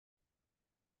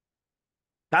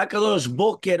Takadosh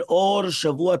Boker Or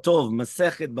Shavua Tov,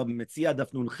 Masechet Bava Metzia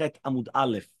daf Amud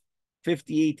Aleph,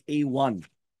 58a1.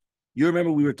 You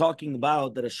remember we were talking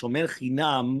about that a Shomer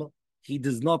Chinam, he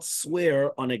does not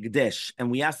swear on Ekdesh,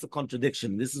 and we asked the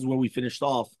contradiction. This is where we finished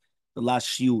off the last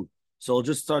shiur. So I'll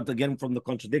just start again from the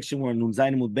contradiction. We're in Nun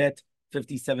Zayin Amud Bet,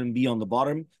 57b on the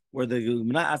bottom, where the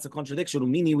Gemara asks a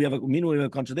contradiction. Meaning we have a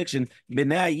contradiction.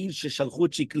 Bnei Sheshalchu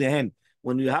Chiklehen.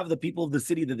 When you have the people of the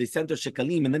city that they sent their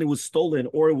shekalim and then it was stolen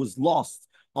or it was lost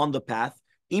on the path,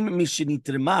 if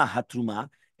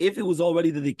it was already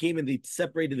that they came and they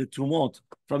separated the trumot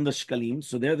from the shekalim,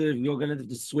 so there you're going to have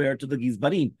to swear to the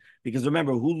gizbarim. Because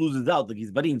remember, who loses out? The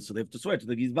gizbarim. So they have to swear to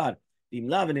the gizbar.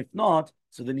 And if not,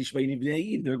 so the nishbayin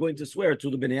b'nei they're going to swear to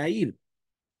the b'nei.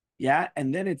 Yeah,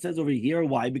 and then it says over here,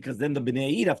 why? Because then the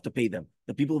b'nei have to pay them.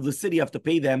 The people of the city have to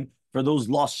pay them for those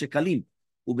lost shekalim.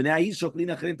 And then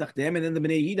the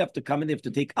Bnei have to come and they have to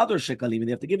take other shekalim and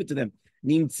they have to give it to them.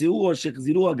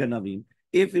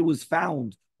 If it was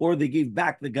found or they gave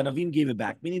back, the ganavim gave it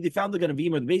back, meaning they found the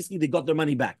ganavim or basically they got their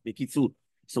money back.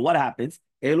 So what happens?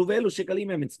 They're both going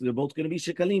to be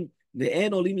shekalim.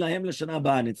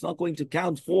 And it's not going to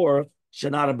count for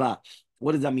shana rabah.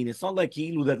 What does that mean? It's not like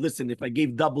Hilu that, listen, if I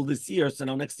gave double this year, so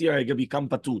now next year I can become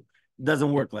patur. It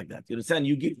doesn't work like that. You understand?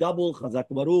 You give double, chazak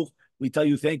baruch. We tell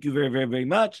you thank you very, very, very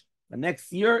much. The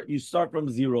next year, you start from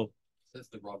zero. Says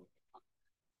the Rabbi.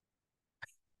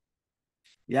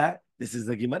 Yeah? This is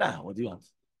the Gemara. What do you want?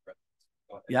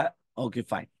 Yeah? Okay,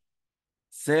 fine.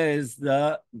 Says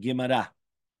the Gemara.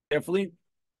 Carefully.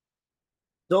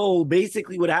 So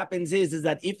basically what happens is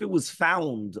that if it was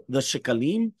found, the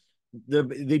shekalim,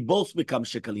 they both become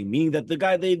shekalim, meaning that the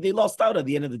guy, they lost out at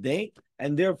the end of the day,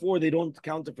 and therefore they don't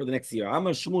count it for the next year.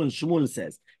 Amar Shmuel, and Shmuel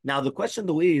says. Now the question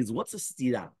though is, what's a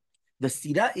stira? The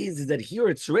stira is that here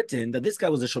it's written that this guy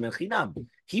was a shomer chinam.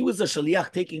 He was a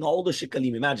shaliach taking all the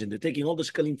shekalim. Imagine, they're taking all the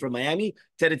shekalim from Miami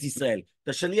to Eretz Yisrael.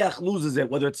 The shaliach loses it,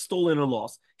 whether it's stolen or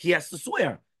lost. He has to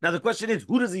swear. Now the question is,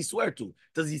 who does he swear to?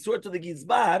 Does he swear to the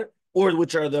gizbar, or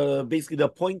which are basically the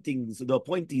appointees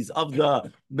of the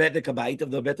Bet Kabayit,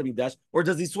 of the Bet Hamikdash, or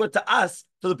does he swear to us,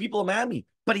 to the people of Miami?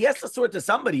 But he has to swear to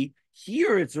somebody.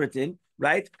 Here it's written,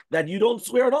 right, that you don't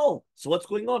swear at all. So what's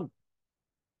going on?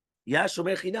 Ya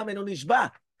shomer chinam eno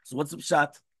nishba. So what's the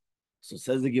pshat? So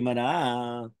says the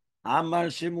Gemara, Amar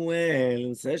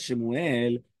Shemuel, says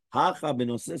Shemuel, Hacha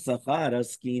benose sachar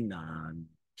askinan.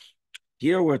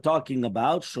 Here we're talking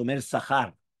about shomer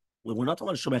sachar. We're not talking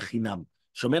about shomer chinam.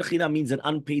 Shomer chinam means an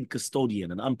unpaid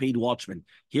custodian, an unpaid watchman.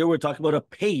 Here we're talking about a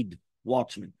paid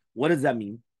watchman. What does that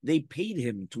mean? They paid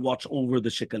him to watch over the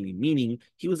shekalim, meaning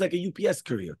he was like a UPS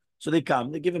courier. So they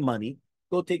come, they give him money,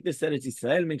 go take this Eretz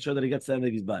Yisrael, make sure that he gets sent to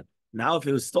his bad. Now, if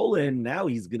it was stolen, now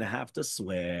he's going to have to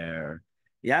swear.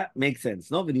 Yeah, makes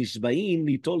sense. No, now they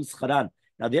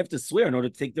have to swear in order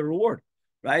to take the reward,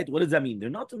 right? What does that mean? They're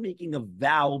not making a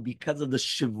vow because of the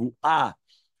shivu'ah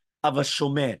of a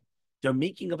shomer. They're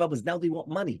making a vow because now they want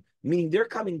money, meaning they're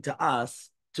coming to us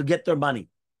to get their money.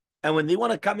 And when they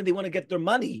want to come and they want to get their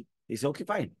money, they say, okay,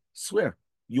 fine, swear.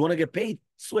 You want to get paid?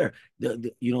 Swear.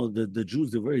 The Jews,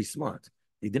 they're very smart.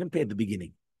 They didn't pay at the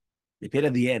beginning. They paid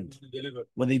at the end.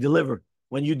 When they deliver.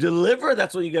 When you deliver,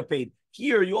 that's when you get paid.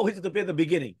 Here, you always have to pay at the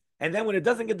beginning. And then when it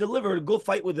doesn't get delivered, go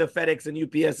fight with the FedEx and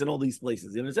UPS and all these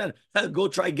places. You understand? Go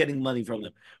try getting money from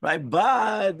them. Right?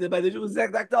 But by the Jews, it's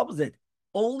exact opposite.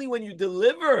 Only when you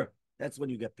deliver, that's when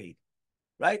you get paid.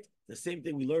 Right? The same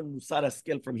thing we learned Musar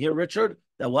Askel from here, Richard.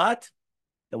 That what?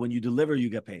 That when you deliver, you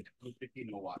get paid.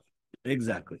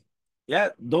 Exactly. Yeah.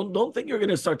 Don't think you're going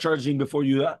to start charging before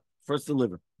you first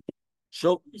deliver.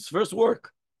 Show first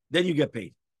work, then you get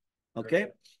paid. Okay?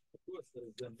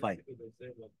 Fine.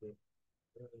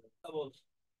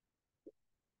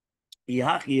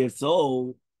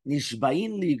 So,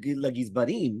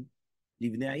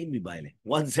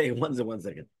 one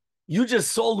second. You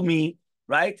just sold me,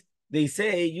 right? They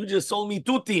say you just sold me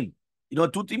tutim. You know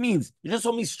what tutim means? You just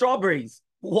sold me strawberries.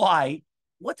 Why?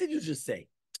 What did you just say?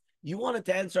 You wanted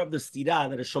to answer up the stira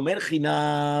that a shomer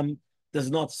chinam does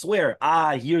not swear.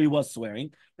 Here he was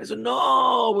swearing. I said,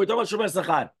 no, we're talking about shomer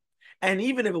sachar. And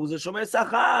even if it was a shomer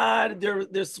sachar,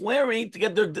 they're swearing to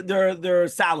get their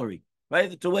salary,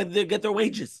 right? To get their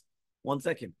wages. 1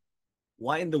 second.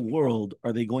 Why in the world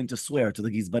are they going to swear to the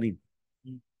gizbarim?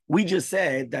 We just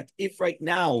said that if right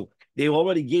now they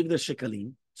already gave the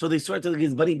shekalim, so they swear to the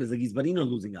gizbarim because the gizbarim are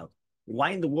losing out. Why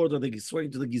in the world are they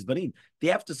swearing to the gizbarim? They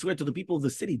have to swear to the people of the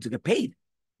city to get paid,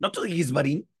 not to the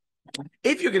gizbarim.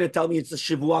 If you're going to tell me it's the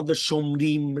shivuah, the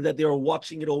shomrim, that they are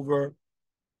watching it over,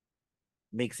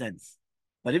 makes sense.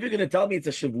 But if you're going to tell me it's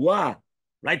a shivuah,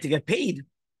 right, to get paid,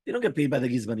 they don't get paid by the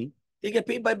gizbarim. They get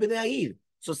paid by bnei.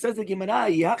 So says the Gemara,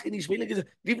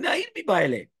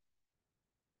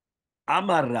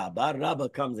 Amar Rabba, Rabba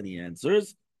comes and he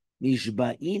answers,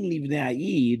 Nishba'in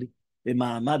livnei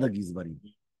b'ma'amad ha'gizbarim.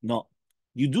 No,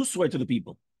 you do swear to the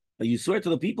people. But you swear to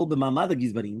the people b'ma'amad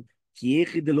ha'gizbarim, ki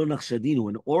echid lo nachshadinu,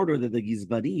 in order that the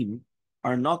gizbarim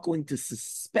are not going to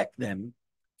suspect them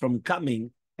from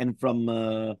coming and from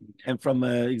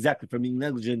exactly from being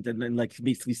negligent and like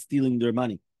basically stealing their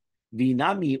money.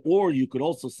 Vinami, or you could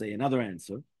also say another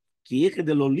answer, ki echid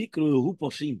lo likru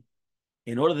poshim,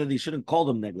 in order that they shouldn't call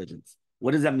them negligence.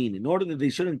 What does that mean? In order that they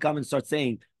shouldn't come and start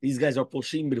saying these guys are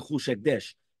poshim b'chush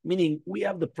ekdesh, meaning we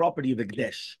have the property of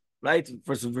ekdesh, right?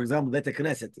 For example, Bet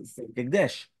Knesset,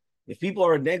 ekdesh. If people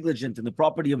are negligent in the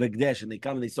property of ekdesh and they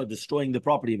come and they start destroying the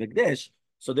property of ekdesh,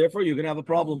 so therefore you're going to have a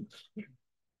problem.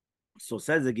 So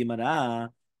says the Gemara,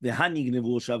 the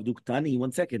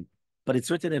 1 second, but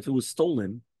it's written if it was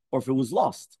stolen or if it was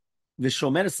lost. The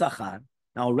shomer sachar,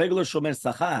 now a regular shomer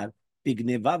sachar, he's going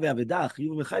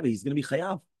to be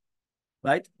chayav,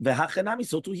 right?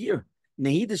 So to here,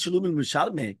 he says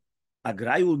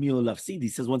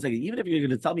 1 second, even if you're going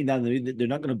to tell me now that they're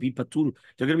not going to be patur,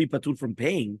 they're going to be patur from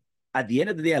paying, at the end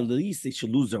of the day, at least they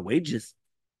should lose their wages,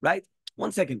 right?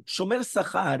 1 second, shomer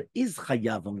sachar is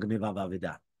chayav on gneva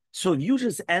v'aveda. So if you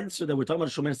just answer that we're talking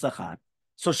about shomer sachar,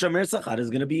 so shomer sachar is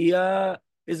going to be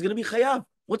chayav.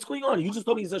 What's going on? You just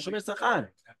told me he's a shomer sachar.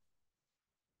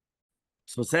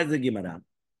 So says the Gemara.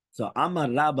 So Amar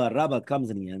Rabba comes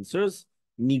and he answers,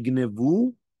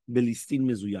 Nignevu belistin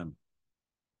mezuyan.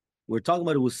 We're talking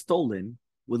about it was stolen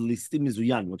with listin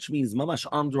mezuyan, which means mamash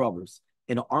armed robbers.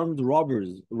 And armed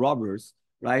robbers,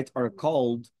 right, are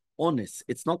called onis.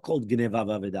 It's not called gneva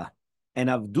v'aveda. And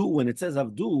avdu, when it says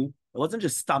avdu, it wasn't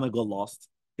just stomach got lost.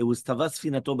 It was tavas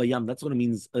finato bayam. That's what it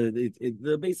means.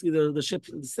 Basically, the ship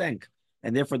sank.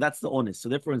 And therefore, that's the onis. So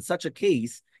therefore, in such a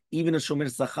case, even a shomer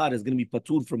sachar is going to be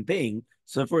patur from paying.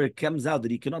 So therefore, it comes out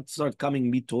that he cannot start coming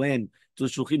mitoen to the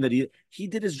shulchim that he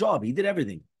did his job. He did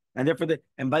everything. And therefore,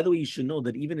 and by the way, you should know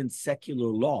that even in secular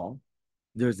law,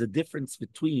 there's a difference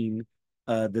between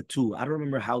the two. I don't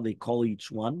remember how they call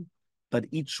each one, but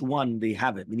each one, they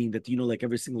have it. Meaning that, like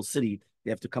every single city,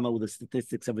 they have to come out with the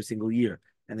statistics every single year.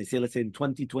 And they say, let's say in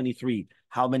 2023,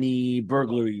 how many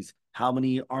burglaries, how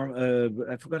many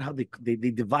I forgot how they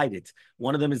divide it.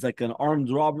 One of them is like an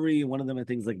armed robbery. One of them I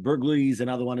think is like burglaries.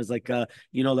 Another one is like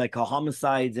like a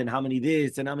homicides and how many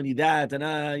this and how many that and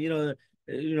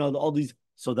all these.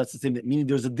 So that's the same. Meaning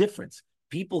there's a difference.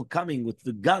 People coming with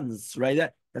the guns, right?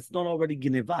 That's not already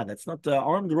gineva. That's not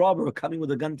armed robber coming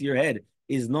with a gun to your head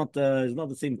is not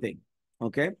the same thing.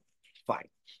 Okay, fine.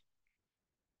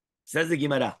 Says the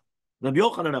Gemara. Rabbi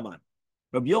Yochanan Amar.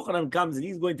 Rabbi Yochanan comes and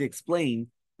he's going to explain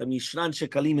the Mishran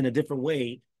Shekalim in a different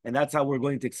way, and that's how we're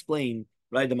going to explain,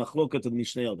 right, the Machloka to the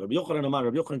Mishnayot. Rabbi Yochanan Amar,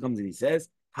 Rabbi Yochanan comes and he says,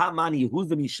 Mani, who's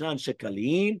the Mishran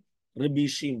Shekalim? Rabbi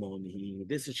Shimon.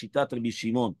 This is Shitat Rabbi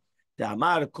Shimon.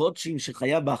 Amar Kodshim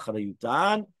Shechaya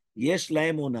B'Acharayutan, Yesh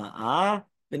Lahem Ona'ah,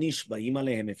 V'Nishba'im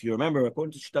Alehem. If you remember,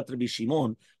 according to Shitat Rabbi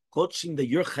Shimon, Kodshim that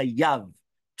you're chayav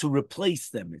to replace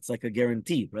them. It's like a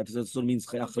guarantee, right? That's what it means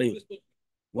Chayach.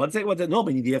 1 second, no,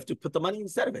 but you have to put the money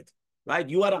instead of it, right?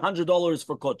 You had $100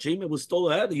 for Kodshim, it was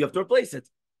stolen, you have to replace it.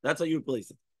 That's how you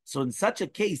replace it. So in such a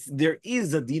case, there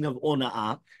is a din of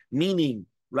ona'ah, meaning,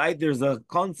 right, there's a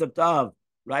concept of,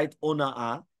 right,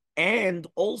 ona'ah, and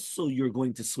also you're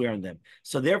going to swear on them.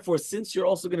 So therefore, since you're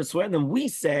also going to swear on them, we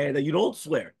say that you don't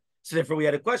swear. So therefore, we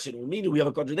had a question. Well, meaning we have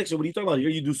a contradiction. What are you talking about? Here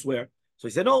you do swear. So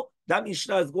he said, no, that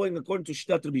Mishnah is going according to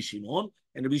Shitat Rabbi Shimon,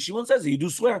 and Rabbi Shimon says that you do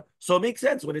swear. So it makes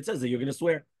sense when it says that you're going to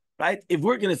swear, right? If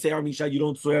we're going to say, our Mishnah, you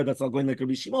don't swear, that's not going like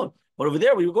Rabbi Shimon. But over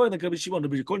there, we were going like Rabbi Shimon.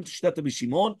 According to Shitat Rabbi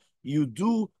Shimon, you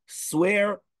do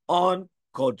swear on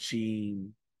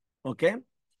Kodshim. Okay?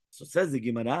 So says the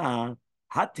Gemara,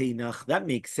 Hateinach, that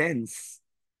makes sense,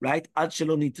 right? Ad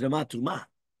shelo nitrama truma.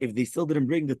 If they still didn't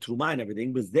bring the truma and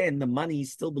everything, but then the money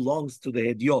still belongs to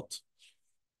the hediot.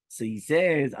 So he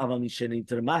says, but once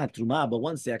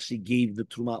they actually gave the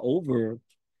truma over,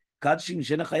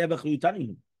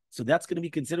 so that's going to be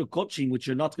considered kodshim, which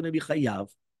you're not going to be chayav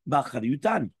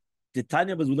b'achariyutan. The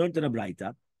Tanya was learned in a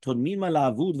brayta. Do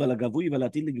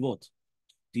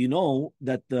you know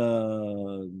that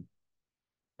the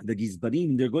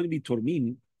gizbarim, they're going to be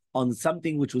tormim on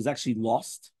something which was actually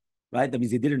lost, right? That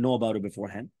means they didn't know about it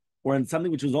beforehand, or on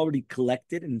something which was already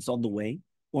collected and it's on the way,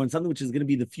 or in something which is going to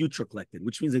be the future collected,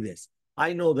 which means like this.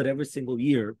 I know that every single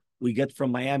year we get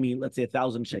from Miami, let's say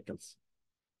 1,000 shekels.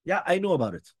 Yeah, I know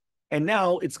about it. And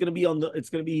now it's going to be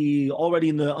already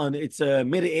it's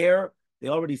mid-air. They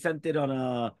already sent it on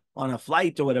a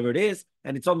flight or whatever it is,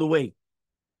 and it's on the way.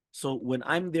 So when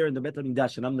I'm there in the Bet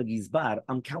HaMikdash and I'm the Gizbar,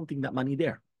 I'm counting that money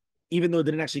there, even though it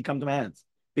didn't actually come to my hands,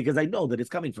 because I know that it's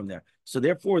coming from there. So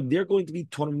therefore, they're going to be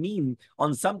tormim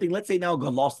on something. Let's say now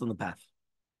got lost on the path.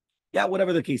 Yeah,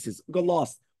 whatever the case is, got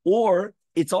lost. Or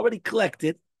it's already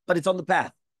collected, but it's on the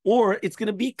path. Or it's going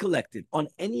to be collected. On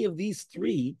any of these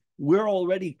three, we're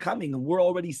already coming and we're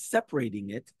already separating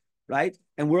it, right?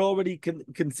 And we're already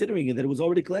considering it that it was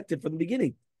already collected from the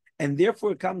beginning. And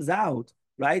therefore it comes out,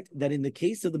 right, that in the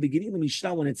case of the beginning of the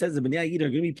Mishnah, when it says the Bnei Yid are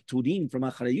going to be pturim from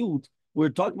Acharayut, we're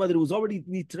talking about that it was already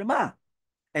nitrama.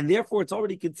 And therefore it's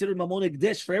already considered Mamon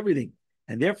Ekdesh for everything.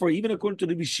 And therefore, even according to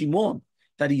Rabbi Shimon,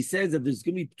 that he says that there's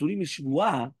going to be pturim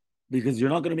shivua, because you're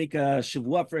not going to make a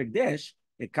shivua for Ekdesh,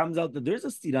 it comes out that there's a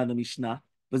stira in the Mishnah,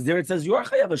 but there it says you are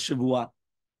chayav a shivua.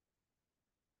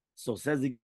 So says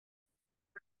the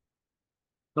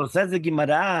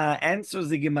Gemara, answers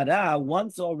the Gemara,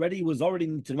 once already was already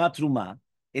in truma,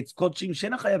 it's called shim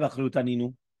shena chayav achrut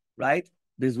aninu, right?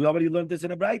 Because we already learned this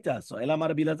in a Braita. So Elamar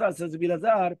Rabbi Lazar says Rabbi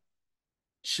Lazar,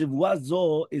 shivua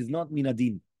zo is not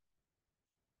minadin.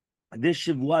 This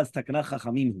shivua is takanat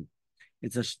chachamim.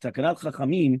 It's a takanat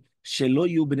chachamim shelo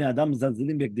yu bnei adam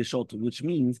zalzelim be'ekdeshot, which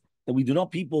means that we do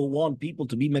not want people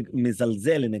to be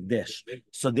mezalzel in ekdesh.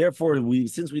 So therefore,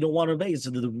 since we don't want to obey, so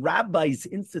the rabbis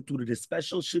instituted a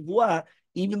special shivua,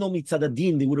 even though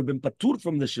mitzadadin they would have been patur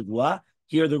from the shivua.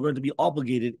 Here they're going to be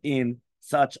obligated in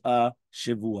such a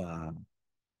shivua.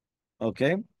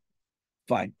 Okay,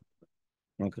 fine.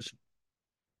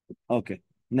 Okay,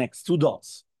 next 2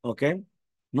 dots. Okay.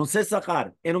 Noseh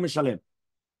sachar, eno meshalem.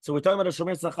 So we're talking about a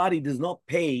shomer sachar. He does not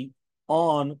pay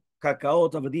on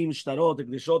kakaot, avadim, shtarot,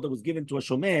 ekdeshot that was given to a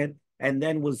shomer and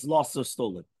then was lost or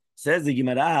stolen. Says the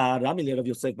Gemara, Rami le Rav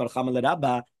Yosef bar Chama le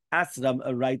Rabba, asked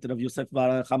a right of Yosef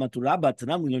bar Chama to Rabba.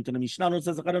 Tanam, we learned in the Mishnah,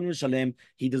 noseh sachar eno meshalem.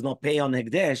 He does not pay on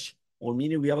hekdesh, or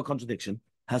meaning we have a contradiction.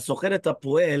 Hasocher et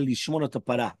hapoel lishmor et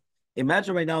hapara.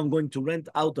 Imagine right now I'm going to rent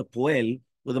out a poel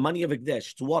with the money of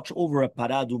hekdesh to watch over a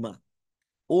para aduma,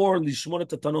 or lishmor et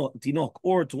tinok,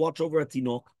 or to watch over a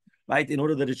tinok, right, in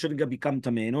order that it shouldn't become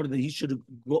tameh, in order that he should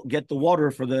get the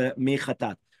water for the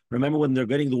mechatat. Remember, when they're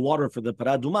getting the water for the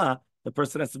paraduma, the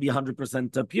person has to be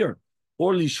 100% pure.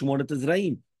 Or lishmor et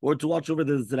zraim, or to watch over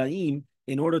the zraim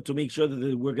in order to make sure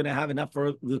that we're going to have enough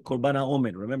for the korban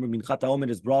ha'omer. Remember, minchat ha'omer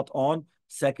is brought on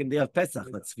second day of Pesach,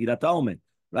 that's sfirat ha'omer,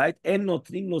 right? En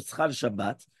notrim lo schar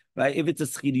Shabbat. Right? If it's a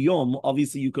schir yom,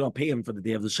 obviously you cannot pay him for the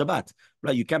day of the Shabbat.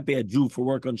 Right? You can't pay a Jew for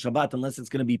work on Shabbat unless it's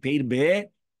going to be paid be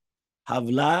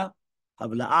havla,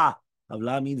 havla'ah.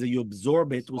 Havla means that you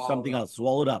absorb it with something else,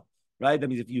 swallow it up. Right? That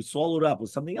means if you swallow it up with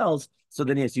something else, so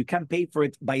then yes, you can't pay for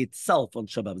it by itself on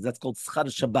Shabbat. That's called schar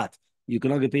Shabbat. You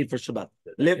cannot get paid for Shabbat.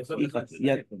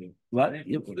 Yeah. What?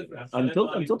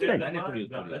 Until today.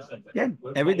 Yeah,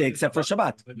 every day except for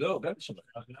Shabbat.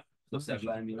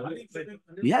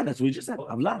 Yeah, that's what we just said.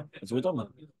 Havla. That's what we're talking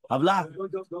about.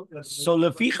 Havla. So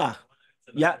leficha.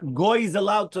 Yeah, Goy is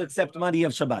allowed to accept money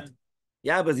of Shabbat.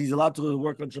 Yeah, but he's allowed to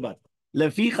work on Shabbat.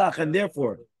 Lefichach, and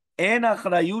therefore, en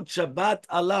achrayut Shabbat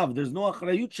alav. There's no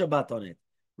achrayut Shabbat on it.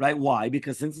 Right? Why?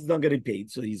 Because since he's not getting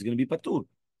paid, so he's going to be patur.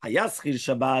 Hayaschir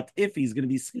Shabbat, if he's going to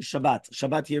be schir Shabbat.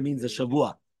 Shabbat here means a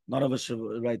Shavua, not of a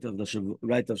right of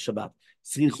Shabbat.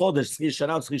 Schir Chodesh, schir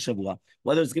Shana, schir Shavua.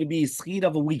 Whether it's going to be schir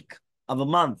of a week, of a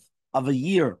month, of a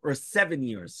year, or 7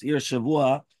 years. Here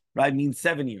Shavua, right, means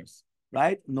 7 years.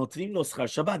 Right? Notrim no schar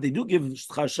Shabbat. They do give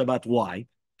schar Shabbat. Why?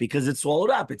 Because it's swallowed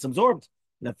up, it's absorbed.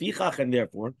 Nafichach, and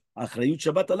therefore, achrayut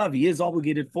Shabbat alav, he is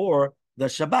obligated for the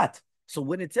Shabbat. So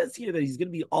when it says here that he's going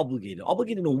to be obligated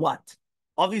to what?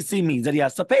 Obviously means that he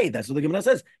has to pay. That's what the Gemara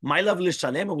says. My love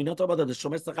lishalem, and we not talk about that the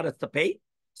shomer sachar has to pay.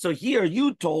 So here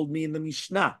you told me in the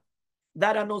Mishnah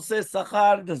that a noseh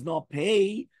sachar does not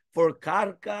pay for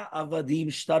karka, avadim,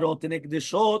 shtarot, and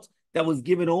ekdeshot that was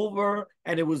given over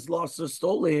and it was lost or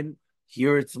stolen.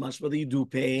 Here it's much whether you do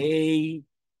pay.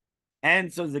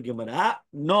 Answers the Gemara,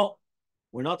 no,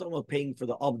 we're not talking about paying for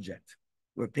the object.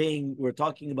 We're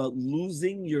talking about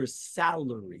losing your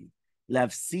salary.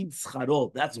 Lafsid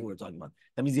scharot. That's what we're talking about.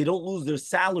 That means they don't lose their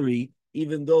salary,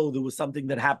 even though there was something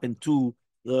that happened to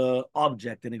the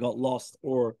object and it got lost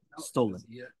or stolen.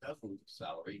 He does lose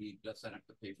salary. He doesn't have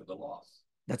to pay for the loss.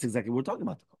 That's exactly what we're talking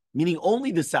about. Meaning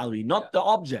only the salary, not the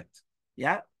object.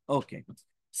 Yeah? Okay.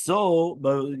 So,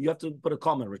 but you have to put a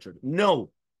comment, Richard.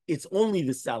 No, it's only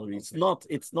the salary. It's not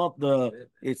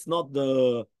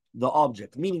the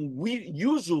object. Meaning we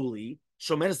usually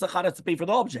shomer sachar has to pay for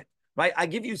the object. Right? I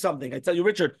give you something. I tell you,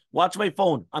 Richard, watch my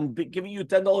phone. I'm giving you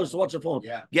 $10 to watch the phone.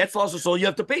 Yeah. Gets lost or so, you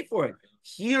have to pay for it.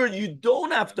 Here, you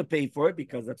don't have to pay for it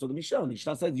because that's what the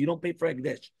Mishnah says. You don't pay for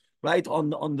Ekdesh. right? On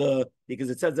the because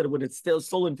it says that when it's still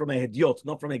stolen from a hediot,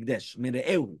 not from Ekdesh,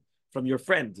 from your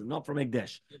friend, not from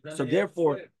Ekdesh. So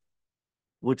therefore,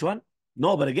 which one?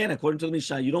 No, but again, according to the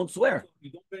Mishnah, you don't swear.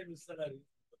 You don't pay salary.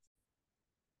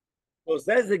 So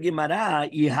says the Gemara,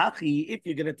 if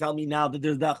you're going to tell me now that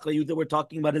there's the achrayut that we're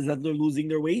talking about is that they're losing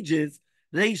their wages,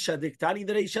 Reisha diktani,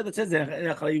 the Reisha that says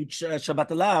Shabbat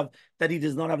alav, that he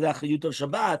does not have the achrayut of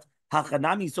Shabbat,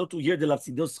 hachanami, so to hear the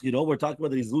lafsidos schiro, we're talking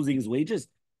about that he's losing his wages.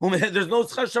 There's no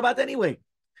Shabbat anyway.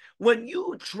 When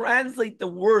you translate the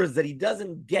words that he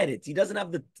doesn't get it, he doesn't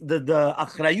have the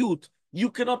achrayut, you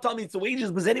cannot tell me it's the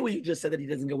wages, because anyway, you just said that he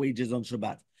doesn't get wages on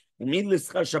Shabbat. And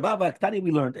Shabbat,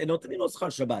 we learned, and not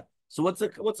Shabbat. So what's the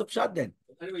pshat then?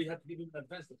 Anyway, you have to give him an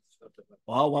advance.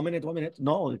 Oh, 1 minute.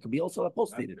 No, it could be also a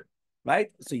post-dated,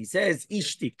 right? So he says,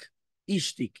 ishtik.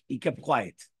 He kept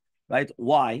quiet, right?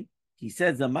 Why? He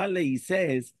says, Elmaleh, he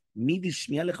says,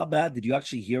 did you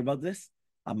actually hear about this?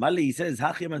 Elmaleh, he says,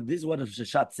 this is what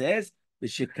Shashat says,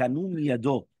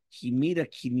 he made a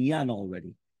kinyan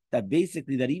already. That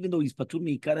basically, that even though he's patur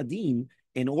me'ikar adin,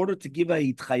 in order to give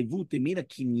a itchayvut, they made a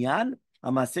kinyan, a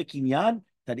maseh kinyan,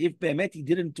 that if Be'emet he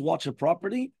didn't watch it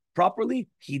properly,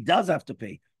 he does have to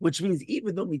pay. Which means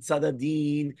even though mitzad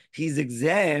adin, he's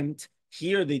exempt,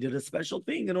 here they did a special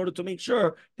thing in order to make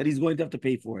sure that he's going to have to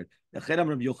pay for it. Yes,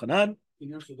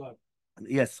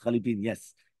 Chalipin,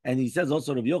 yes. And he says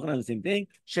also Rabbi Yochanan the same thing.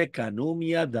 Shekanu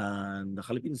miyadan. The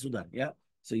Chalipin Sudan, yeah.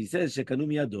 So he says Shekanu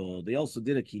miyado. They also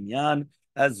did a kinyan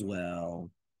as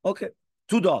well. Okay,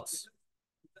 2 dots.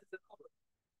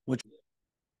 Which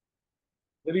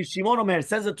Rabbi Shimon Omer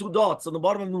says the 2 dots on the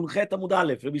bottom of Nunchet Amud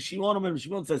Aleph. Rabbi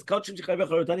Shimon says, Kochim shechayv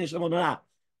charutan yesh lam onah.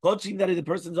 Kochim that the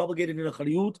person is obligated in a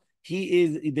chariyut,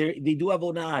 they do have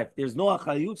onah. If there's no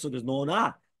chariyut, so there's no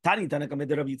onah. Tani Tanakam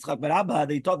Rabbi Yitzchak Barabba,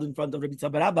 they taught in front of Rabbi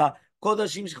Yitzchak Barabba,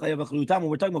 Kodashim shechayv charutan. When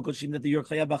we're talking about Kochim that you're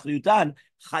chayav charutan,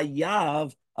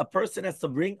 chayav, a person has to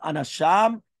bring an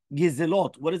asham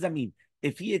gizelot. What does that mean?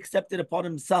 If he accepted upon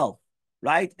himself,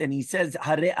 right, and he says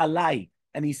hare alai,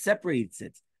 and he separates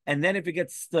it. And then if it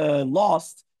gets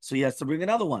lost, so he has to bring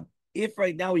another one. If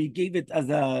right now he gave it as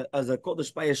a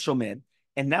kodesh by a shomer,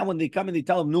 and now when they come and they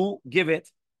tell him, no, give it,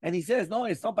 and he says, no,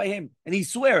 it's not by him, and he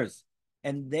swears,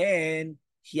 and then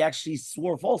he actually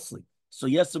swore falsely. So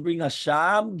he has to bring a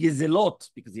sham gizelot,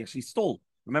 because he actually stole.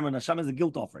 Remember, an sham is a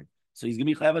guilt offering. So he's going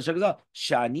to be chayav hashagazah.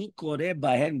 Shani kore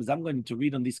bahen, because I'm going to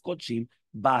read on this kodshim,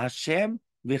 ba'ashem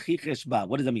v'chichesh ba.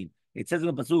 What does that mean? It says in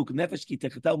the pasuk, nefesh ki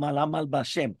techetau malamal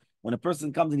ba'ashem. When a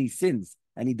person comes and he sins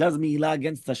and he does mi'ilah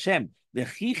against Hashem, the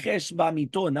chichesh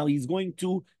ba'mito, now he's going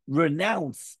to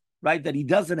renounce, right, that he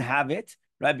doesn't have it,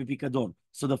 right, b'pikadon.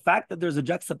 So the fact that there's a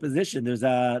juxtaposition, there's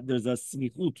a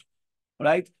smichut,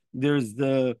 right? There's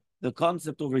the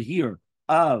concept over here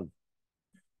of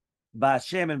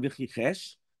ba'ashem and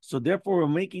v'chichesh. So therefore, we're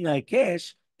making a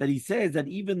kesh that he says that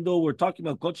even though we're talking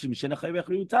about kochim shenachay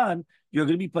v'chriyutan, you're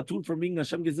going to be patur from being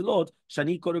Hashem gezelot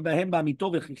shani koru b'hem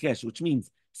ba'mito v'chichesh, which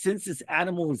means since this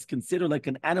animal is considered like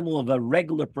an animal of a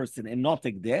regular person and not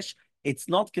ekdesh, it's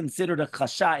not considered a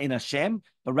chasha in Hashem,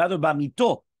 but rather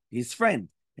ba'mito, his friend.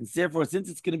 And therefore, since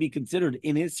it's going to be considered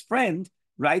in his friend,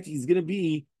 right, he's going to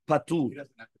be patur.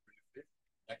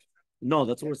 No,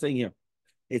 that's what we're saying here.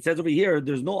 It says over here,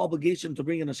 there's no obligation to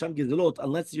bring an Hashem gezelot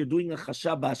unless you're doing a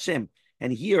chasha b'Hashem.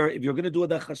 And here, if you're going to do a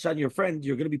chasha on your friend,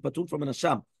 you're going to be patur from an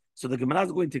Hashem. So the Gemara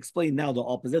is going to explain now the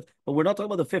opposite, but we're not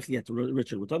talking about the 5th yet,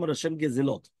 Richard. We're talking about Hashem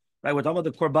Gezilot, right? We're talking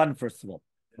about the Korban first of all.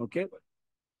 Okay?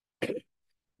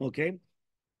 Okay?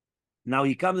 Now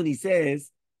he comes and he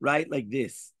says, right, like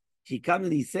this. He comes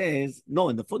and he says, no,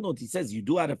 in the footnote he says, you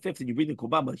do add a 5th and you bring the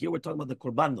Korban, but here we're talking about the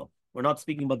Korban though. We're not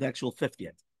speaking about the actual 5th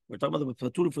yet. We're talking about the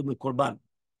Patur from the Korban.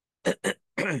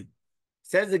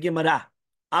 Says the Gemara,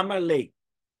 Elmaleh.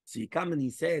 So he comes and he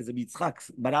says,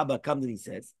 Yitzchak Barabba comes and he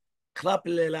says, what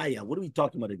are we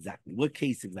talking about exactly? What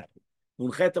case exactly?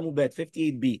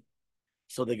 58b.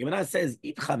 So the Gemara says,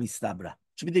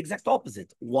 should be the exact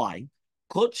opposite. Why?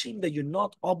 Coaching that you're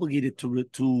not obligated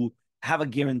to have a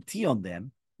guarantee on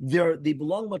them, they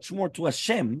belong much more to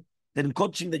Hashem than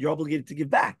coaching that you're obligated to give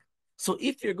back. So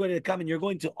if you're going to come and you're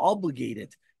going to obligate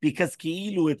it because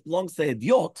ki'ilu it belongs to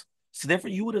idiot, so therefore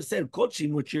you would have said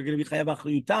kochim, which you're going to be chayav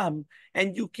achriyutam,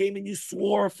 and you came and you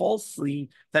swore falsely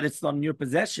that it's not in your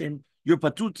possession. You're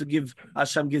patur to give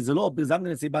Hashem gezelot, because I'm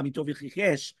going to say ba'mito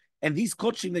v'chichesh, and these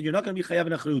kochim that you're not going to be chayav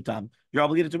in achriyutam, you're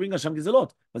obligated to bring Hashem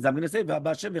gezelot, because I'm going to say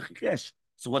ba'ashem v'chichesh.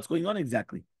 So what's going on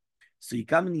exactly? So he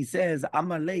comes and he says,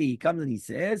 Elmaleh, he comes and he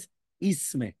says,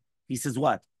 Isme. He says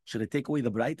what? Should I take away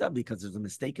the Braita because there's a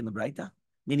mistake in the Braita?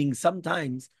 Meaning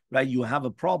sometimes, right, you have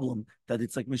a problem that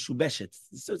it's like meshubeshet.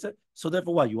 So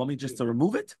therefore what? You want me just to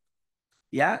remove it?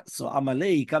 Yeah, so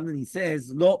Elmaleh, he comes and he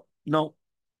says, no,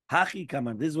 Hachi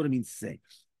kaman. This is what it means to say.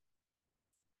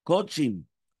 Kochim,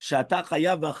 shata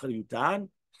chayav v'achriyutan,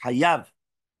 chayav.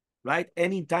 Right?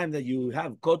 Anytime that you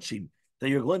have kochim, that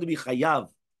you're going to be chayav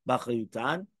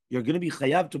b'achriyutan, you're going to be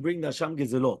chayav to bring the Hashem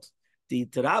gezelot.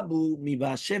 Titrabu mi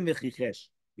v'Hashem v'chichesh.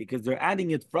 Because they're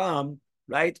adding it from,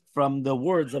 right, from the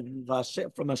words of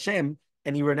Hashem, from Hashem,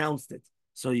 and he renounced it.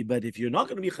 So, but if you're not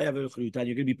going to be chayav v'achriyutan,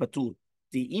 you're going to be patur.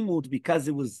 The imut, because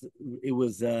it was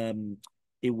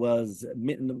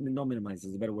not minimized,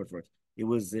 is a better word for it. It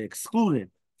was excluded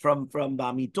from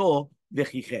ba'amito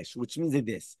v'chichesh, which means like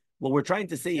this. What we're trying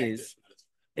to say is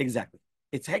exactly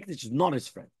it's hektish is not his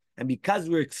friend, and because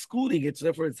we're excluding it, so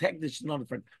therefore it's hektish is not a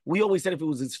friend. We always said if it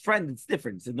was his friend, it's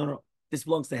different. Said no, this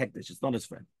belongs to hektish. It's not his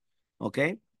friend.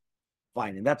 Okay,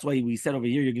 fine, and that's why we said over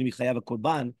here you're going to be chayav a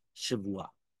korban shavua.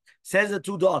 Says the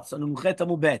two dots on Masechet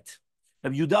amubet.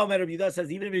 Rabbi Yehuda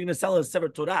says even if you're going to sell a sever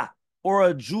Torah or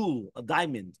a jewel, a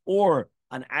diamond, or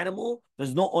an animal,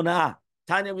 there's no onah.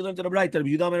 Tanya, we learned to the right. Rabbi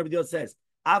Yehuda says,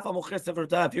 if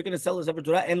you're going to sell a sever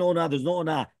Torah, there's no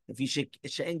onah.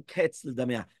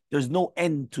 There's no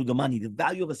end to the money. The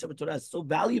value of a sever Torah is so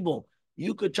valuable.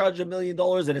 You could charge $1 million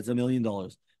and it's $1 million.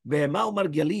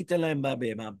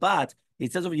 But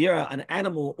it says over here, an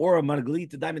animal or a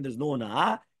margalit, a diamond, there's no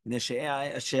onah.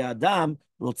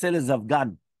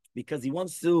 Because he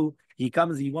wants to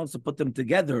put them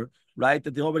together, right?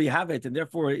 That they already have it, and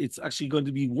therefore it's actually going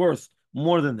to be worth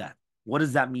more than that. What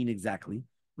does that mean exactly?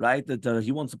 Right? That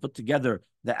he wants to put together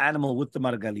the animal with the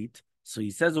margalit. So he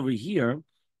says over here,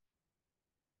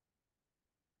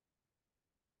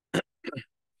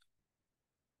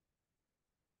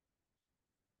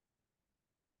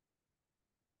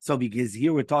 so because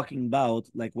here we're talking about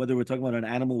like whether we're talking about an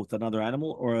animal with another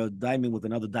animal or a diamond with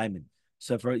another diamond.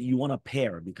 So for you want a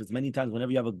pair, because many times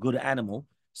whenever you have a good animal,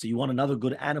 so you want another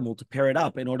good animal to pair it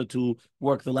up in order to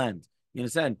work the land. You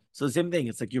understand? So the same thing.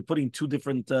 It's like you're putting two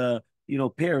different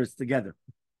pairs together.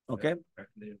 Okay.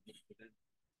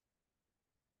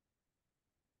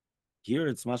 Here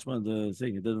it's much more the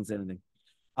thing. It doesn't say anything.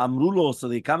 Amrulo, so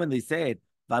they come and they say,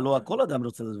 he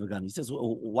says,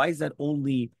 well, why is that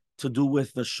only to do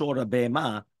with the shora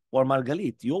be'ema or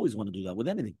margalit? You always want to do that with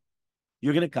anything.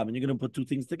 You're going to come and you're going to put two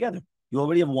things together. You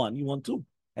already have one, you want two.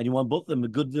 And you want both of them a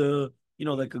good,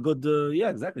 yeah,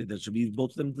 exactly. There should be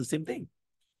both of them the same thing.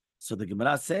 So the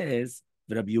Gemara says,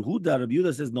 Rabbi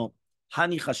Yehuda says, no,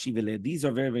 Hani chashivele, these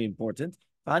are very, very important.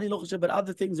 But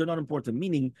other things are not important.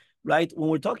 Meaning, right, when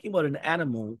we're talking about an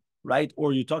animal, right,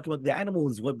 or you're talking about the animal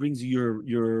is what brings you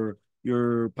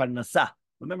your parnasa.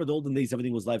 Remember the olden days,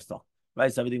 everything was livestock,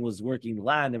 right? So everything was working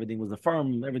land, everything was a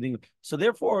farm, everything. So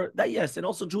therefore, that yes, and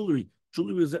also jewelry.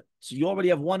 Jewelry is so you already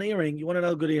have one earring, you want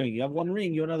another good earring. You have one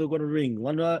ring, you want another good ring.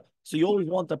 So you always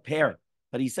want a pair.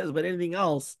 But he says, but anything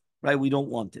else, right? We don't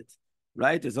want it,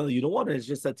 right? It's not that you don't want it. It's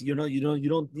just that you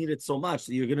don't need it so much.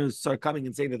 So you're going to start coming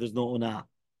and saying that there's no onah.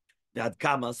 That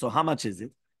kama. So how much is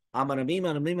it?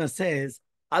 Amaramima says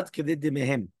ad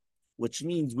mehem, which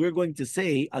means we're going to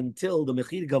say until the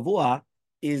mechir gavua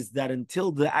is that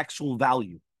until the actual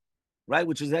value, right?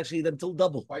 Which is actually until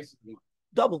double.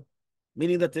 Double.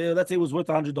 Meaning that let's say it was worth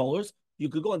 $100, you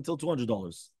could go until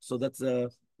 $200. So that's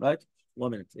right.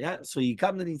 1 minute, yeah. So he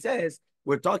comes and he says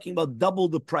we're talking about double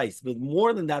the price, but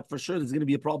more than that, for sure, there's going to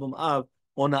be a problem of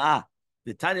ona'ah.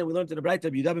 The Tanya we learned in the bright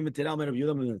Rabbi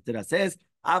Yehuda says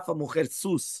afa mocher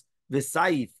sus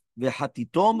v'saif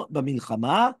v'hatitom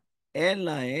b'milchama en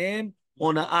lahem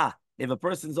ona'ah. If a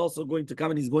person is also going to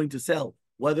come and he's going to sell,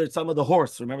 whether it's some of the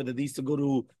horse, remember that they used to go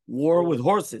to war with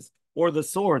horses, or the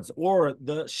swords, or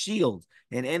the shield,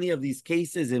 in any of these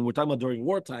cases, and we're talking about during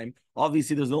wartime,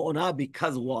 obviously there's no onah,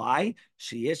 because why?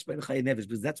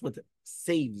 Because that's what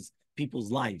saves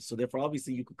people's lives. So therefore,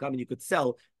 obviously, you could come and you could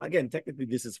sell. Again, technically,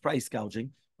 this is price gouging,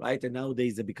 right? And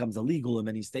nowadays it becomes illegal in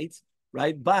many states,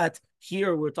 right? But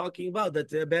here we're talking about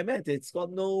that it's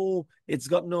got no,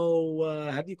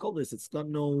 how do you call this? It's got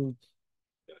no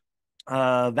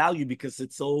value because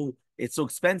it's so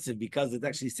expensive, because it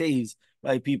actually saves,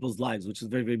 right, people's lives, which is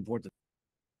very, very important.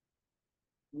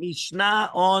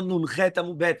 Mishnah on Nunchet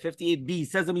Amubet 58b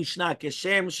says the Mishnah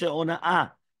Keshem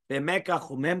she'ona'ah b'mekach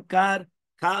u'memkar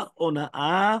kach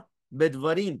ona'ah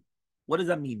bedvarim. What does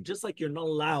that mean? Just like you're not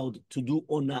allowed to do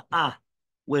ona'ah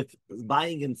with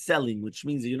buying and selling, which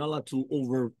means that you're not allowed to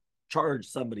overcharge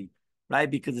somebody, right?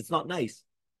 Because it's not nice.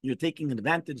 You're taking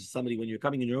advantage of somebody when you're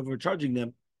coming and you're overcharging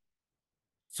them.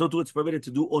 So too, it's permitted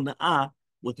to do ona'ah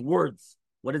with words.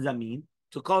 What does that mean?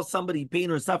 To cause somebody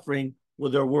pain or suffering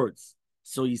with their words.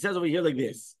 So he says over here like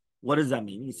this. What does that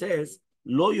mean? He says,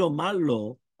 lo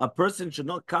yomarlo, a person should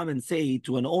not come and say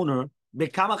to an owner,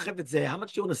 How much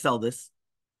do you want to sell this?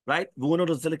 Right?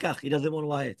 He doesn't want to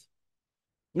buy it.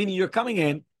 Meaning you're coming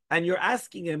in and you're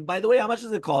asking him, by the way, how much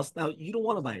does it cost? Now you don't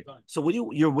want to buy it. So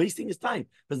you're wasting his time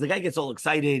because the guy gets all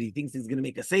excited, he thinks he's going to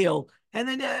make a sale, and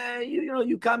then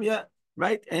you come here,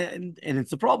 right? And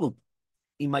it's a problem.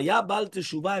 If he's about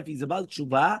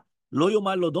tshuva, lo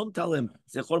yomar lo, don't tell him.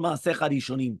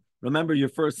 Remember your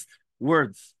first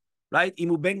words, right?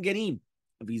 Imu ben gerim.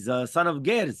 If he's a son of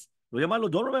gers, lo yomar lo,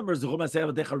 don't remember.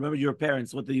 Remember your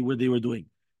parents, what they were doing.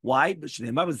 Why? But it says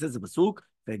in the pasuk,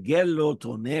 do not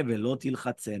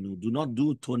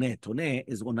do toneh. Toneh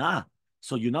is ona'ah.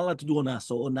 So you're not allowed to do ona'ah.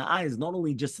 So ona'ah is not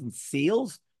only just in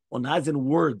sales, ona'ah is in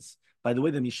words. By the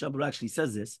way, the Mishabur actually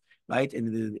says this, right?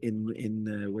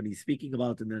 In when he's speaking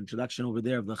about in the introduction over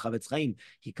there of the Chavetz Chaim,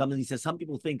 he comes and he says, some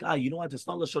people think, you know what? It's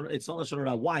not lashon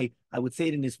hara. Why? I would say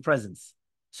it in his presence.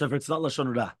 So if it's not lashon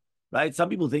hara, right? Some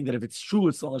people think that if it's true,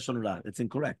 it's not lashon hara. It's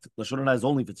incorrect. Lashon hara is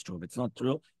only if it's true. If it's not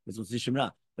true, it's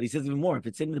shimra. But he says even more. If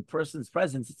it's in the person's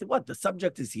presence, he said, what? The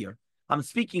subject is here. I'm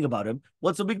speaking about him.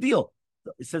 What's the big deal?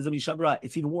 It says the Mishabra,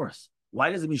 it's even worse.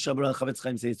 Why does the Mishabra Chavetz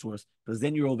Chaim say it's worse? Because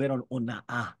then you're over on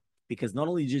ona'ah. Because not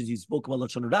only just you spoke about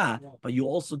lashon hara, but you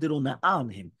also did ona'ah on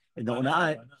him. And the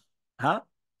ona'ah, huh?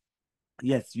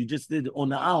 Yes, you just did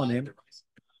ona'ah on him.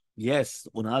 Yes,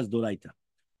 ona'ah is doraita.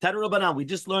 Tanu Rabbanan, we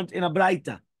just learned in a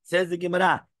braita. Says the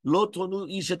Gemara, Lo tonu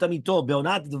ish et amito,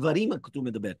 be'onat dvarim ha'ketuv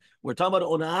medaber. We're talking about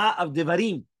ona'ah of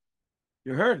devarim.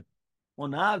 You heard?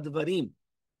 Ona'ah of devarim.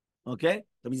 Okay?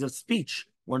 That means of speech.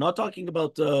 We're not talking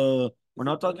about mekach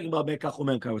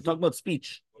u'memkar. We're talking about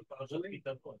speech.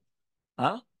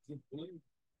 Huh?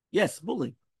 Yes,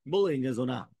 bullying. Bullying is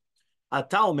ona'ah.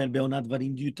 Ata omer be'onat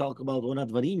dvarim. Do you talk about onat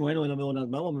dvarim?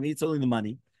 Maybe it's only the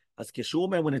money. אז כשהוא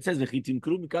אומר, when it says, וכי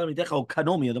תמכרו מקל עמיתך או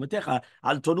קנו מיד עמיתך,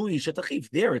 אל תונו איש את אחיו.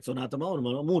 There, it's עונת המעון,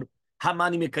 אמור,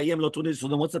 המאני מקיים לא תונו, so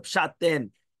then what's the pshat then?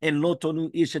 אין לא תונו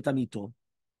איש את עמיתו.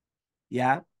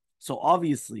 Yeah? So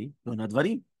obviously, עונת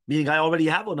דברים. Meaning I already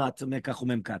have עונת מקח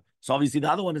וממכר. So obviously the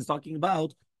other one is talking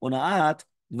about עונת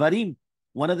דברים.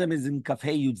 One of them is in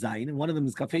kafhe yud zayin, and one of them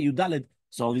is kafhe yud dalet.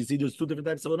 So obviously there's two different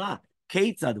types of עונה.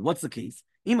 Keitzad, what's the case?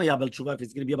 If it's going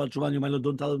to be about tshuva, you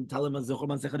don't tell him zechor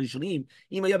Masechta rishonim.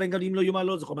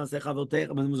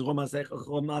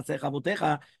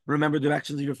 Remember the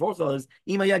actions of your forefathers.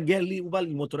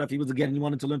 If he was again and he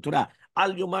wanted to learn Torah,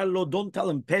 don't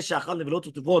tell him the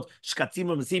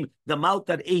mouth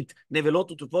that ate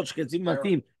nevelot utufot shkatzim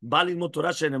masim. Balin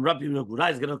motorah shenem Rabbi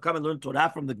is going to come and learn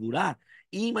Torah from the Gura.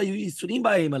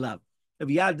 If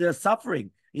he had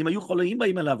suffering. Or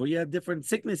he had different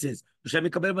sicknesses.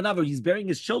 He's burying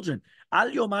his children.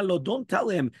 Don't tell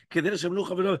him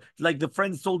like the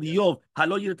friends told Yov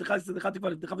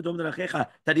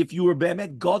that if you were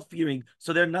be'emet God-fearing,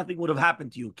 so there nothing would have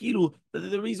happened to you.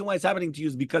 The reason why it's happening to you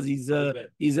is because he's a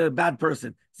bad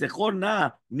person. He says,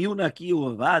 why?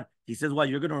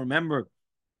 You're going to remember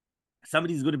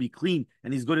somebody's going to be clean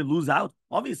and he's going to lose out?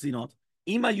 Obviously not.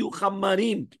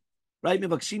 Right?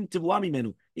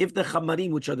 If the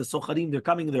chamarim, which are the socharim, they're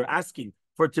coming, they're asking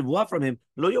for tivua from him.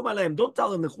 Don't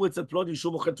tell them go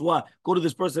to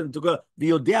this person to go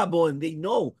and they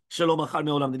know Shalom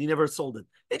that he never sold it.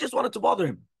 They just wanted to bother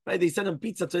him. Right? They send him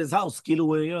pizza to his house.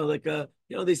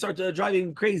 They start driving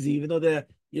him crazy, even though they're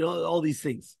all these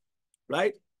things.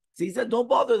 Right? So he said, don't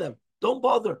bother them. Don't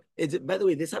bother. By the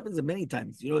way, this happens many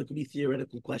times. It could be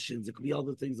theoretical questions. It could be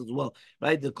other things as well,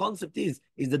 right? The concept is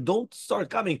that don't start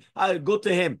coming. Go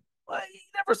to him. Well, he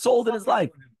never sold in his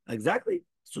life. Exactly.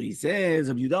 So he says,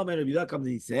 Rabbi Yehuda comes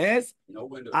and he says,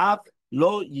 Af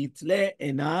lo yitle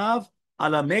enav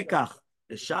ala mekach.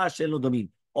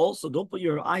 Also, don't put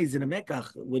your eyes in a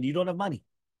mekach when you don't have money.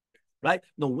 Right?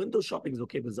 No, window shopping is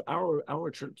okay, because our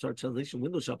translation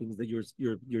window shopping is that you're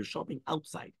shopping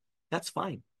outside. That's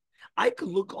fine. I could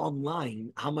look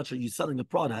online, how much are you selling the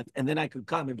product, and then I could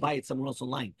come and buy it somewhere else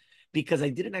online. Because I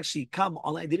didn't actually come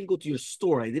online. I didn't go to your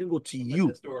store. I didn't go to you.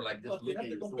 The store like this.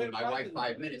 My wife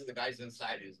 5 minutes. The guy's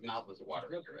inside. His mouth was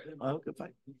watering. Oh, okay,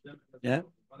 fine. Yeah.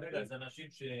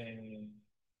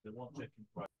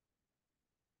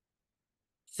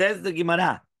 Says the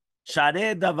Gemara,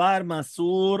 Share davar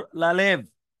masur lalev,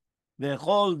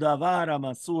 vechol davar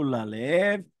masur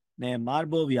lalev. You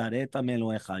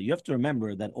have to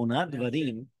remember that onat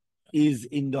dvarim is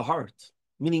in the heart,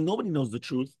 meaning nobody knows the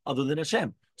truth other than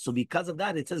Hashem. So because of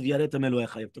that, it says v'yaret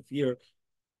meloecha. You have to fear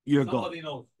your God,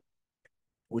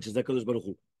 which is HaKadosh Baruch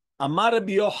Hu. Amar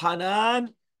Rabbi Yochanan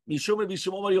mishum Rabbi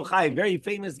Shimon Bar Yochai, very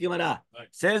famous Gemara.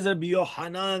 Says Rabbi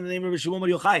Yochanan, the name of Rabbi Shimon Bar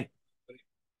Yochai.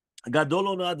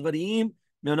 Gadol onat dvarim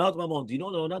meonat mamon. Do you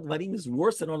know that onat dvarim is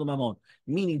worse than onat mamon?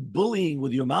 Meaning bullying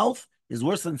with your mouth is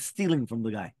worse than stealing from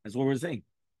the guy. That's what we're saying.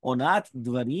 Onat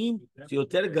dvarim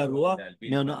yoter garua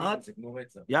meonat.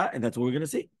 Yeah, and that's what we're going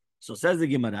to see. So says the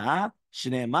Gemara,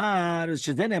 Shneemar,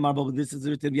 Shezenemar, but this is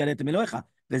written V'yaret Melocha.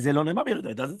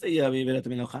 It doesn't say V'yaret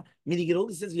Melocha. Meaning it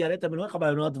only says V'yaret Melocha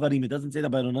by Onat dvarim. It doesn't say that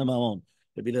by Onat Maon.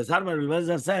 Rabbi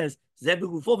Elazar says, Ze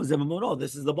begufo v'ze memono.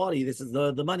 This is the body. This is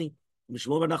the money.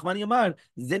 Mishmor ben Nachman Yamar,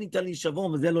 Ze nitan li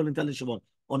shavon v'ze lo nitan li shavon.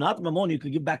 Onat Mamon, you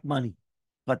could give back money.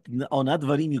 But Onat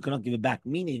dvarim, you cannot give it back.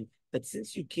 Meaning that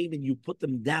since you came and you put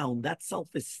them down, that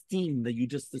self-esteem that you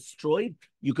just destroyed,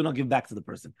 you cannot give back to the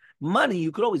person. Money,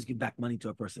 you could always give back money to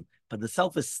a person, but the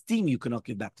self-esteem you cannot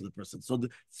give back to the person. So the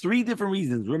three different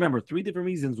reasons, remember, three different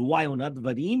reasons why onat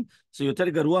dvarim, so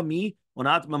yoter garua mi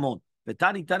onat mamon.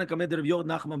 ותני תנא קמא דרב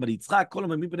נחמן בר יצחק, כל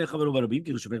המאמין פני חברו ברבים,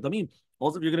 כאילו שופך דמים.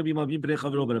 Also, if you're going to be מאמין פני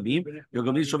חברו ברבים, you're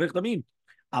going to be שופך דמים.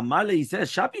 אמר לי, he says,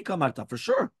 שפי כמרת, for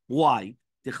sure. Why?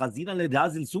 תחזינא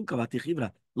לדאזיל סומקה ותחיברה.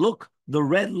 Look, the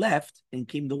red left and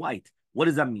came the white. What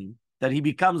does that mean? That he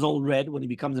becomes all red when he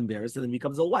becomes embarrassed and then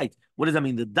becomes all white. What does that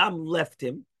mean? The dam left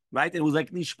him, right? It was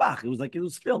like nishpach. It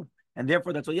was spilled. And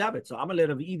therefore, that's why you have it. So, Amaleh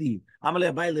Rav Idi,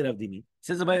 Amaleh Abayle Rav Dimi.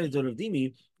 Says Abayle to Rav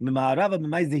Dimi, Mima'arava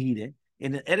Mimai Zehide.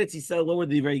 In Eretz Yisrael, what were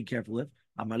they very careful with?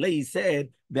 Amaleh, he said,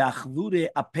 Be'achvure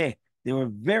apeh. They were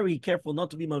very careful not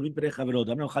to be Marim Perech Haverod.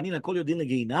 Amar Chanina Kol Yodin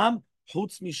Legeinam.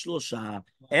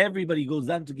 Everybody goes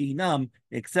down to Gehinam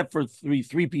except for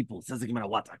three people. Says the Gemara,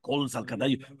 what?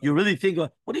 You really think,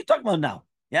 what are you talking about now?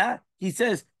 Yeah? He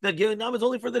says that Gehinam is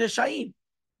only for the Reshaim.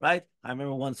 Right? I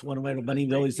remember once one of my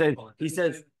Rabbanim always said, he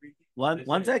says,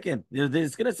 one second.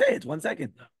 It's going to say it. 1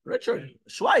 second. Richard,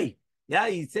 Shwai. Yeah,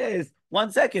 he says,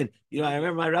 1 second. I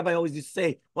remember my rabbi always used to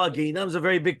say, well, Gehinam is a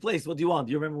very big place. What do you want?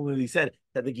 Do you remember when he said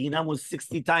that the Gehinam was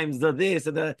 60 times this,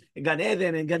 and the Gan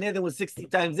Eden, and Gan Eden was 60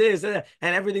 times this, and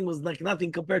everything was like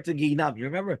nothing compared to Gehinam. You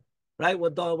remember? Right?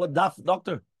 What daf,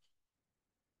 doctor?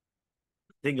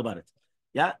 Think about it.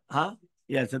 Yeah? Huh?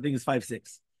 Yes, I think it's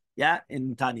 5-6. Yeah?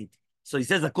 In Tanit. So he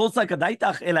says, you have to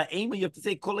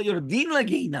say,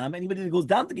 anybody that goes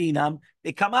down to Gehinam,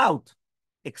 they come out,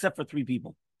 except for 3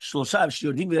 people.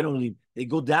 They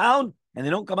go down and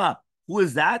they don't come up. Who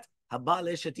is that?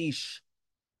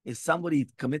 If somebody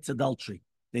commits adultery,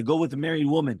 they go with a married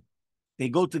woman, they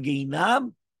go to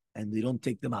Gehinam and they don't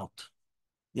take them out.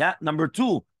 Yeah. Number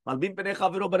 2,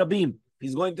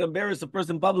 he's going to embarrass a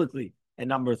person publicly. And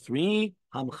number 3,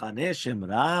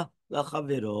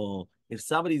 if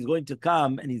somebody is going to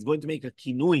come and he's going to make a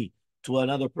kinui to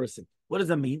another person, what does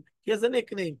that mean? He has a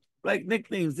nickname, right?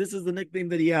 Nicknames. This is the nickname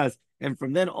that he has. And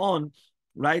from then on,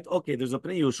 right? Okay, there's a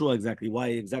Pnei Yoshua exactly. Why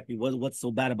exactly? What's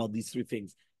so bad about these 3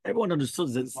 things? Everyone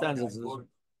understands it. No,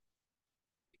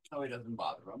 it doesn't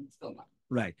bother him. It's still not.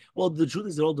 Right. Well, the truth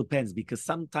is, it all depends because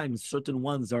sometimes certain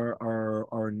ones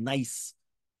are nice.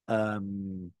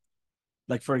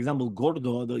 Like for example,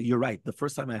 Gordo. You're right. The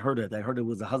first time I heard it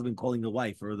was a husband calling a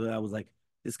wife, I was like,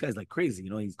 this guy's like crazy.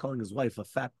 He's calling his wife a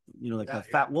fat, a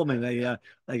fat woman.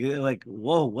 Like,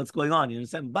 whoa, what's going on? You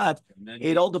understand? But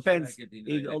it all depends.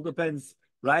 It all depends,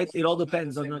 right? It all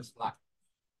depends on.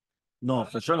 No,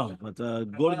 for sure not. But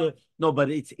Gordo, no,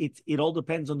 but it all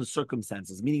depends on the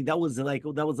circumstances. Meaning that was like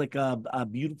a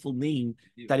beautiful name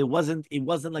that it wasn't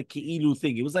like Keilu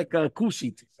thing. It was like a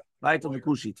kushit, right on the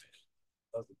kushit.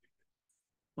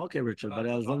 Okay, Richard, but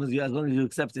as long as you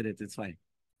accepted it, it's fine.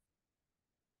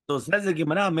 So says the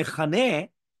Gemara, Mechaneh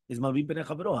is Mavim Pnei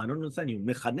Chavero. I don't understand you.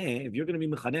 Mechaneh, if you're going to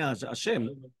be Mechaneh Hashem,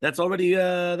 that's already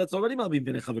Mavim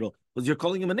Pnei Chavero because you're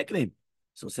calling him a nickname.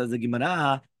 So says the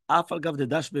Gemara, Afal Gav the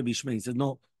Dash Bebishmei. He says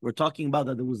no, we're talking about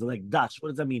that there was like Dash. What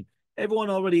does that mean? Everyone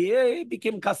already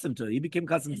became accustomed to it. He became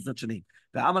accustomed to such a name.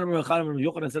 Okay,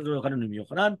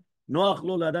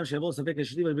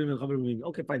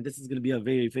 fine. This is going to be a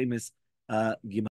very famous Gemara.